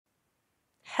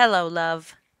Hello,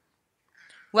 love.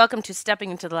 Welcome to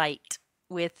Stepping into the Light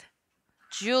with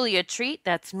Julia Treat.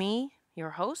 That's me, your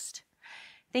host.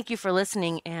 Thank you for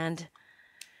listening and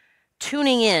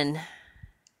tuning in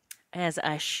as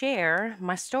I share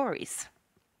my stories.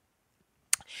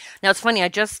 Now, it's funny,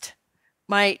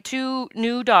 my two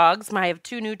new dogs, I have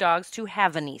two new dogs, two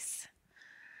Havanese.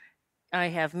 I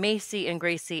have Macy and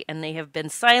Gracie, and they have been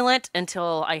silent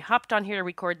until I hopped on here to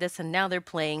record this, and now they're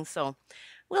playing. So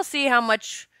we'll see how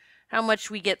much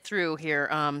we get through here.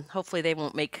 Hopefully, they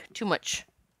won't make too much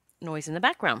noise in the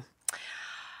background.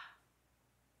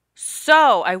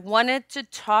 So I wanted to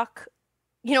talk.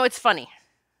 It's funny.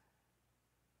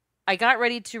 I got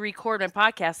ready to record my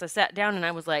podcast. I sat down and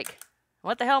I was like,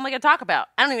 what the hell am I going to talk about?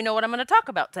 I don't even know what I'm going to talk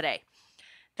about today.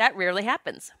 That rarely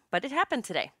happens, but it happened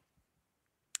today.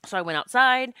 So I went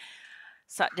outside,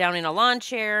 sat down in a lawn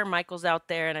chair. Michael's out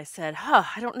there, and I said,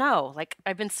 I don't know. Like,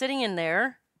 I've been sitting in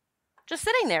there, just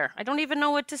sitting there. I don't even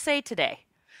know what to say today.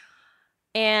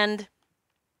 And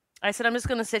I said, I'm just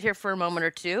going to sit here for a moment or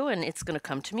two, and it's going to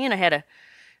come to me. And I had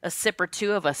a sip or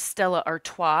two of a Stella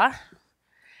Artois.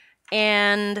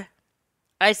 And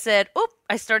I said,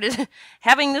 I started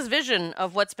having this vision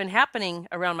of what's been happening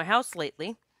around my house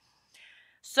lately.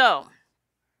 So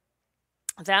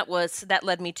that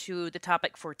led me to the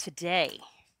topic for today.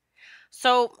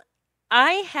 So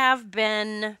I have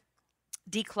been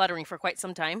decluttering for quite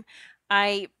some time.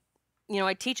 I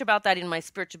teach about that in my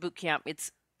spiritual boot camp.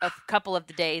 It's a couple of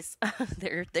the days.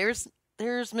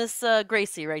 There's Miss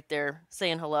Gracie right there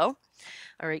saying hello.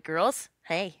 All right, girls.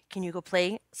 Hey, can you go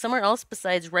play somewhere else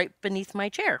besides right beneath my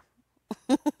chair?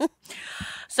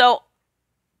 So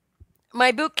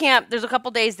my boot camp, there's a couple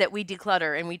days that we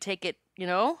declutter and we take it,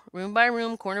 room by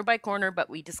room, corner by corner, but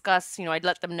we discuss, I'd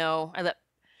let them know. I let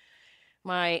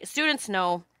my students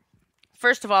know,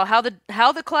 first of all, how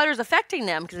the clutter is affecting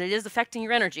them, because it is affecting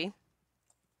your energy.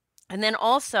 And then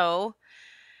also,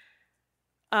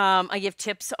 I give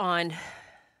tips on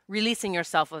releasing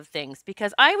yourself of things,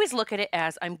 because I always look at it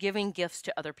as I'm giving gifts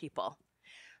to other people.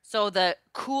 So the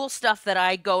cool stuff that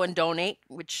I go and donate,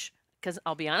 because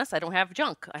I'll be honest, I don't have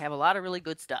junk. I have a lot of really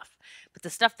good stuff. But the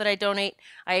stuff that I donate,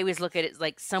 I always look at it as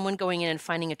like someone going in and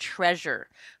finding a treasure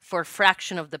for a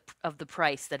fraction of the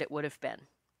price that it would have been.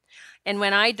 And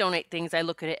when I donate things, I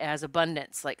look at it as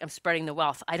abundance, like I'm spreading the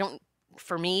wealth.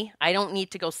 For me, I don't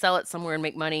need to go sell it somewhere and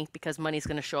make money, because money's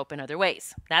going to show up in other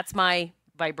ways. That's my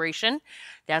vibration.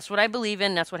 That's what I believe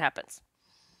in. That's what happens.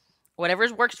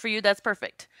 Whatever works for you, that's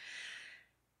perfect.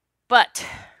 But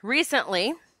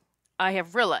recently, I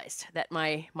have realized that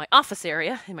my office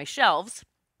area and my shelves,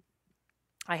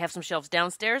 I have some shelves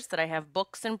downstairs that I have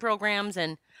books and programs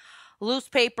and loose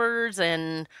papers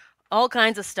and all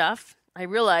kinds of stuff. I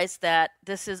realized that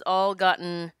this has all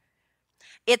gotten,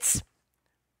 I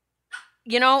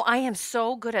am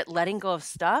so good at letting go of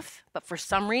stuff, but for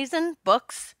some reason,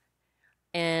 books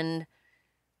and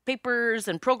papers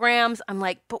and programs, I'm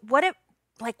like, but what if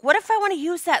I want to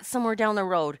use that somewhere down the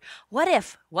road? What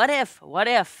if?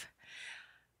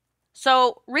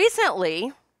 So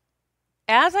recently,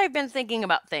 as I've been thinking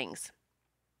about things,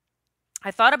 I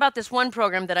thought about this one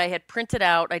program that I had printed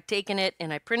out. I'd taken it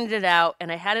and I printed it out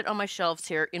and I had it on my shelves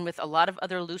here in with a lot of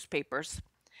other loose papers.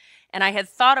 And I had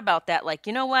thought about that, like,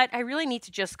 you know what? I really need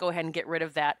to just go ahead and get rid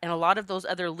of that. And a lot of those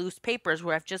other loose papers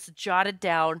where I've just jotted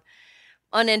down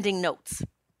unending notes.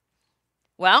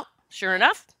 Well, sure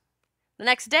enough, the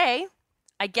next day,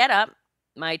 I get up,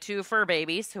 my two fur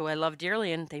babies, who I love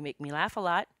dearly and they make me laugh a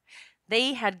lot,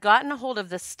 they had gotten a hold of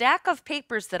the stack of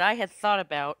papers that I had thought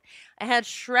about and had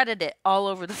shredded it all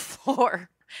over the floor.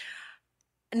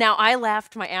 Now, I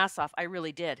laughed my ass off. I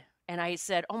really did. And I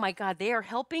said, oh my God, they are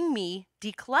helping me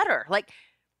declutter. Like,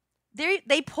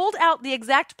 they pulled out the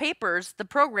exact papers, the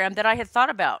program that I had thought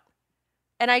about.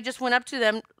 And I just went up to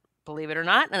them, believe it or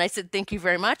not, and I said, thank you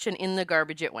very much. And in the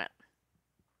garbage it went.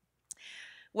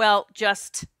 Well,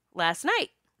 just last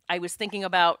night, I was thinking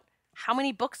about how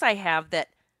many books I have that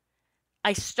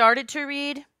I started to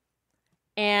read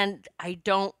and I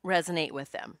don't resonate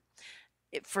with them.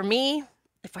 For me,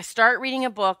 if I start reading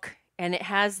a book and it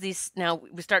has these, now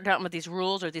we start talking about these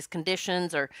rules or these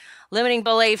conditions or limiting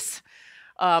beliefs,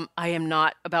 I am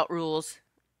not about rules.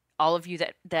 All of you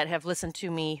that have listened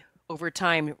to me over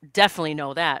time definitely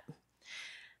know that.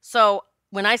 So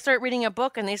when I start reading a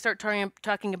book and they start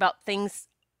talking about things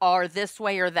are this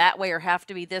way or that way or have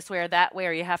to be this way or that way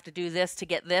or you have to do this to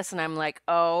get this, and I'm like,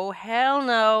 oh, hell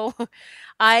no.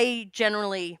 I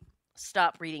generally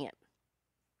stop reading it.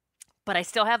 But I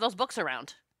still have those books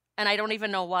around. And I don't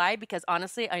even know why, because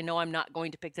honestly, I know I'm not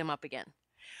going to pick them up again.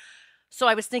 So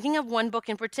I was thinking of one book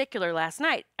in particular last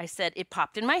night. I said, it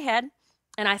popped in my head.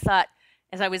 And I thought,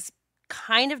 as I was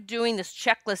kind of doing this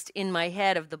checklist in my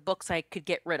head of the books I could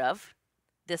get rid of,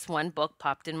 this one book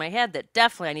popped in my head that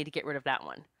definitely I need to get rid of that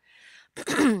one.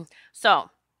 So,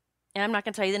 and I'm not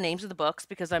going to tell you the names of the books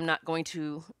because I'm not going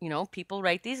to, people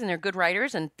write these and they're good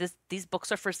writers and these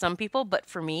books are for some people, but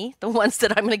for me, the ones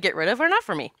that I'm going to get rid of are not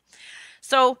for me.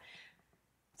 So,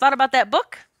 thought about that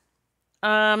book,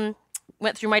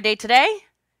 went through my day today,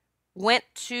 went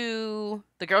to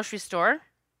the grocery store,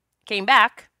 came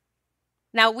back.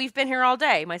 Now, we've been here all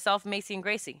day, myself, Macy, and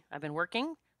Gracie. I've been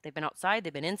working. They've been outside.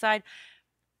 They've been inside.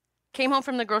 Came home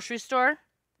from the grocery store.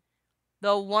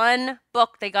 The one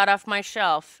book they got off my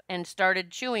shelf and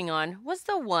started chewing on was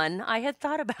the one I had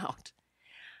thought about.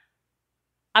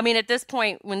 I mean, at this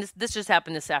point, when this just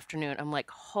happened this afternoon, I'm like,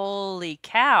 holy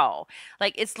cow.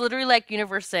 Like, it's literally like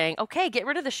universe saying, okay, get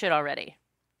rid of the shit already.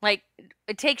 Like,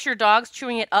 it takes your dogs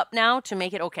chewing it up now to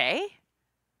make it okay?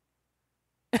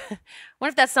 What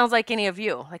if that sounds like any of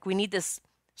you? Like, we need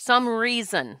some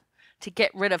reason to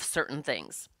get rid of certain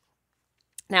things.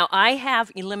 Now, I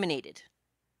have eliminated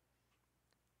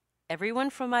everyone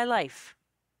from my life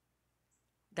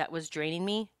that was draining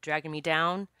me, dragging me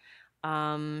down,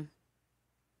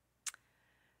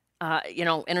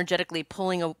 energetically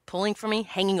pulling for me,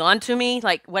 hanging on to me,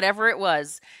 like whatever it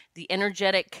was. The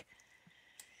energetic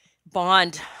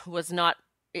bond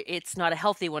it's not a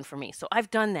healthy one for me. So I've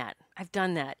done that.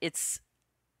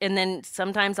 And then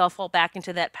sometimes I'll fall back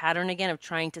into that pattern again of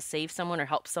trying to save someone or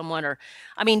help someone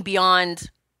beyond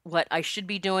what I should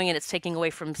be doing, and it's taking away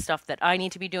from stuff that I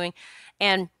need to be doing.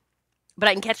 But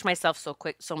I can catch myself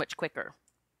so much quicker.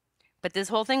 But this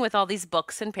whole thing with all these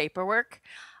books and paperwork,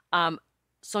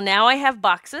 so now I have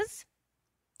boxes.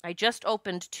 I just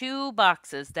opened 2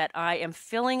 boxes that I am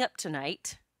filling up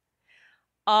tonight.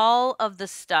 All of the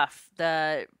stuff,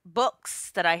 the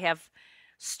books that I have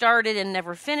started and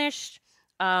never finished.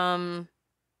 I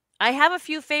have a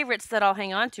few favorites that I'll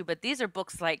hang on to, but these are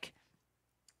books like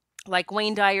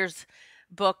Wayne Dyer's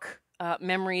book,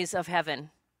 Memories of Heaven,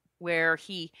 where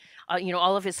he,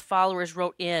 all of his followers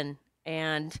wrote in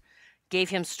and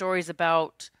gave him stories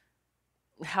about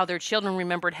how their children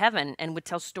remembered heaven and would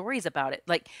tell stories about it.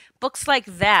 Like books like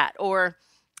that, or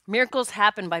Miracles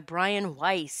Happen by Brian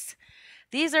Weiss.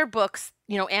 These are books,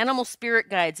 Animal Spirit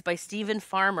Guides by Stephen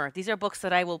Farmer. These are books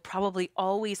that I will probably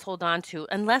always hold on to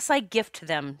unless I gift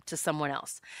them to someone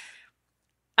else.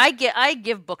 I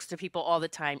give books to people all the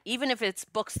time. Even if it's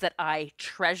books that I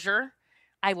treasure,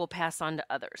 I will pass on to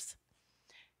others.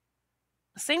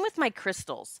 Same with my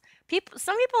crystals.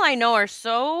 Some people I know are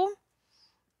so,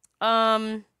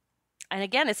 and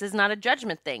again, this is not a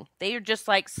judgment thing. They are just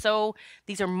like, so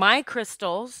these are my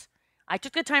crystals. I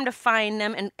took the time to find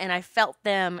them and I felt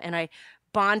them and I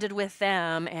bonded with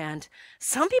them. And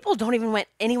some people don't even want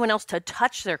anyone else to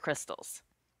touch their crystals.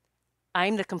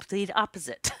 I'm the complete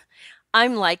opposite.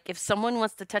 I'm like, if someone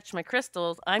wants to touch my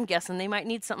crystals, I'm guessing they might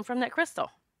need something from that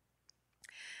crystal.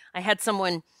 I had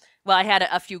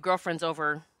a few girlfriends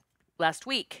over last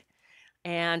week.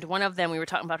 And one of them, we were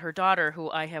talking about her daughter, who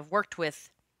I have worked with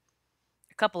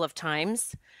a couple of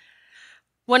times.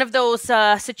 One of those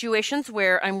situations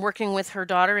where I'm working with her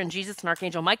daughter and Jesus and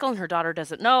Archangel Michael, and her daughter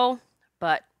doesn't know,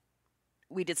 but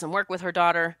we did some work with her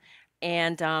daughter.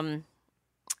 And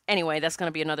anyway, that's going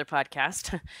to be another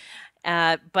podcast.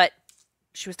 But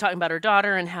she was talking about her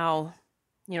daughter and how,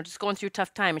 just going through a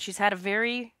tough time. And she's had a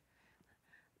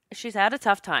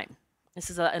tough time. This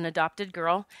is an adopted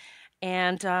girl.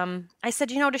 And I said,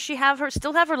 does she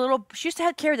still have her little, she used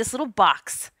to carry this little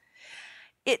box.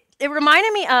 It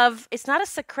reminded me of, it's not a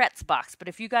secrets box, but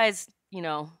if you guys,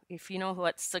 if you know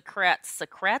what secrets,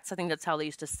 I think that's how they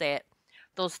used to say it.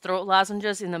 Those throat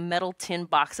lozenges in the metal tin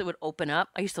box that would open up.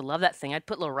 I used to love that thing. I'd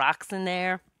put little rocks in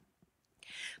there.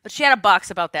 But she had a box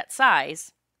about that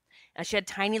size. And she had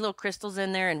tiny little crystals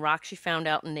in there and rocks she found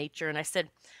out in nature. And I said,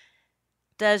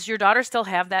 does your daughter still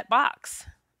have that box?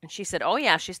 And she said, oh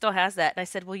yeah, she still has that. And I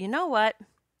said, well, you know what?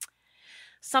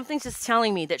 Something's just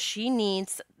telling me that she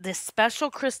needs this special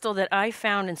crystal that I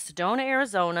found in Sedona,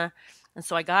 Arizona. And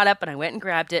so I got up and I went and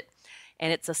grabbed it.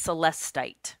 And it's a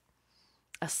celestite.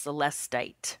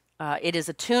 It is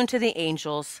attuned to the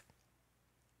angels.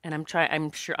 And I'm sure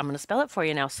I'm going to spell it for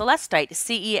you now. Celestite,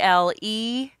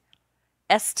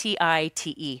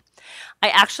 Celestite. I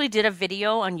actually did a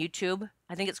video on YouTube.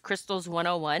 I think it's Crystals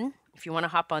 101. If you want to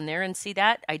hop on there and see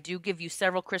that, I do give you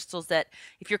several crystals that,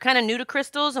 if you're kind of new to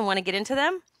crystals and want to get into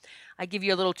them, I give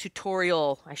you a little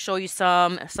tutorial. I show you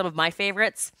some of my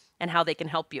favorites and how they can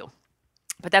help you.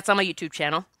 But that's on my YouTube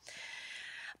channel.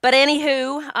 But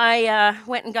anywho, I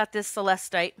went and got this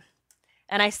celestite,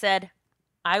 and I said,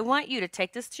 I want you to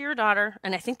take this to your daughter.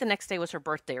 And I think the next day was her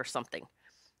birthday or something.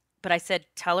 But I said,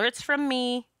 tell her it's from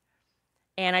me.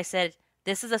 And I said,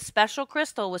 this is a special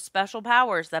crystal with special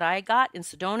powers that I got in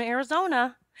Sedona,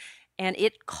 Arizona. And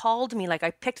it called me, like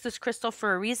I picked this crystal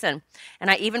for a reason. And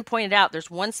I even pointed out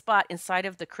there's one spot inside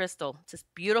of the crystal. It's this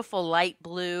beautiful light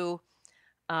blue,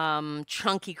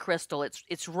 chunky crystal.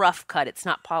 It's rough cut. It's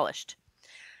not polished.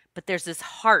 But there's this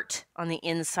heart on the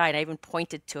inside. I even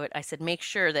pointed to it. I said, make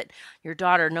sure that your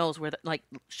daughter knows where, like,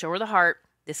 show her the heart.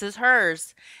 This is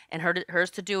hers, and hers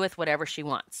to do with whatever she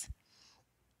wants.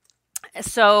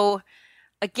 So,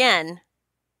 again,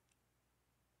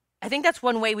 I think that's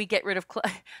one way we get rid of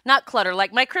not clutter.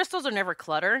 Like my crystals are never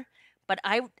clutter, but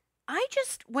I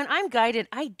just when I'm guided,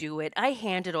 I do it. I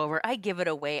hand it over. I give it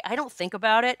away. I don't think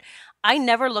about it. I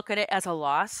never look at it as a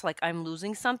loss, like I'm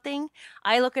losing something.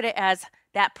 I look at it as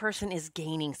that person is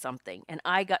gaining something, and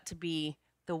I got to be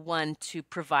the one to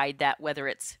provide that, whether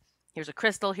it's here's a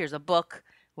crystal, here's a book,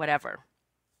 whatever.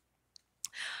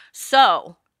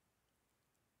 So,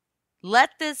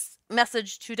 let this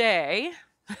message today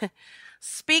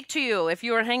speak to you if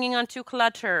you are hanging on to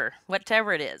clutter,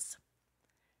 whatever it is.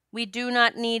 We do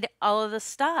not need all of the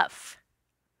stuff.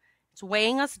 It's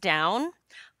weighing us down.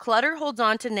 Clutter holds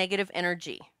on to negative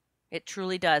energy. It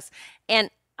truly does. And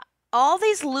all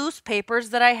these loose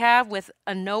papers that I have with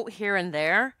a note here and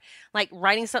there, like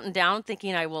writing something down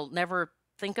thinking I will never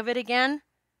think of it again,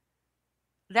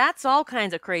 that's all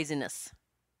kinds of craziness.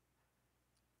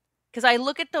 Because I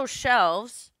look at those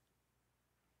shelves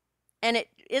and it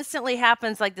instantly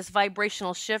happens like this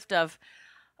vibrational shift of,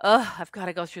 oh, I've got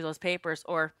to go through those papers.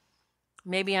 Or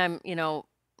maybe I'm,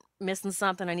 missing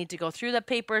something. I need to go through the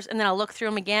papers, and then I'll look through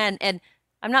them again and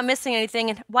I'm not missing anything.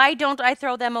 And why don't I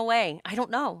throw them away? I don't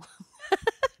know.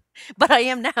 But I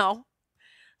am now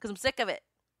because I'm sick of it.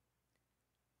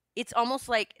 It's almost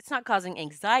like it's not causing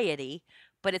anxiety,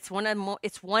 but it's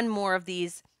one more of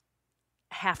these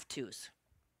have tos.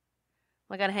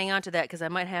 I got to hang on to that because I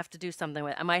might have to do something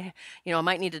with it. I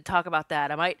might need to talk about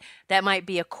that. That might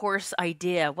be a course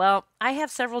idea. Well, I have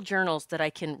several journals that I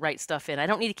can write stuff in. I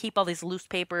don't need to keep all these loose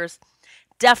papers.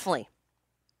 Definitely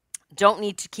don't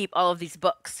need to keep all of these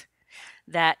books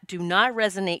that do not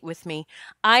resonate with me.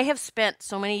 I have spent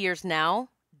so many years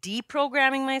now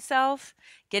deprogramming myself,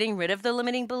 getting rid of the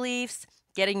limiting beliefs,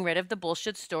 getting rid of the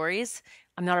bullshit stories.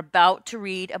 I'm not about to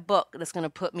read a book that's going to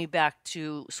put me back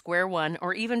to square one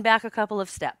or even back a couple of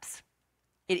steps.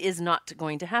 It is not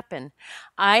going to happen.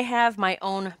 I have my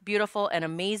own beautiful and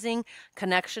amazing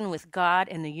connection with God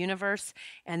and the universe,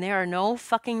 and there are no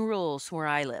fucking rules where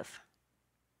I live.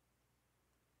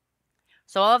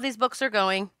 So all of these books are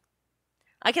going.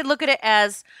 I could look at it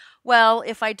as, well,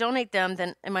 if I donate them,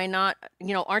 then am I not,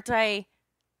 aren't I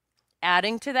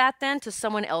adding to that then, to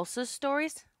someone else's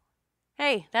stories?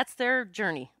 Hey, that's their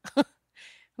journey. I'm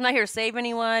not here to save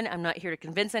anyone. I'm not here to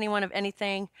convince anyone of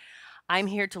anything. I'm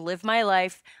here to live my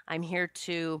life. I'm here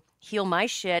to heal my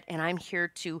shit, and I'm here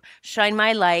to shine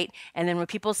my light. And then when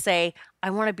people say,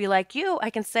 I want to be like you, I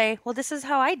can say, well, this is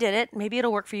how I did it. Maybe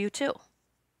it'll work for you too.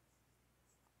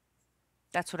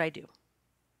 That's what I do.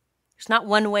 There's not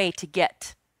one way to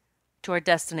get to our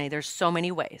destiny. There's so many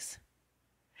ways.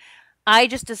 I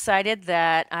just decided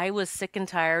that I was sick and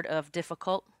tired of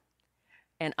difficult,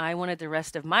 and I wanted the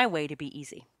rest of my way to be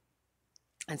easy.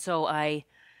 And so I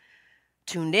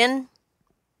tuned in,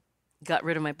 got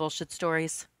rid of my bullshit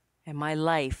stories, and my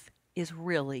life is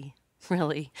really,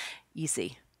 really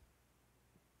easy.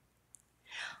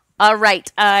 All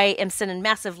right, I am sending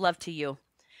massive love to you.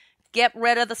 Get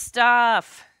rid of the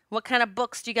stuff. What kind of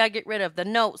books do you got to get rid of? The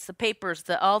notes, the papers,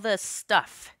 all this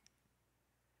stuff.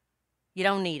 You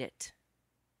don't need it.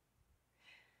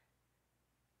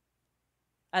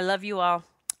 I love you all.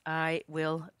 I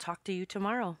will talk to you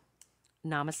tomorrow.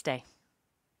 Namaste.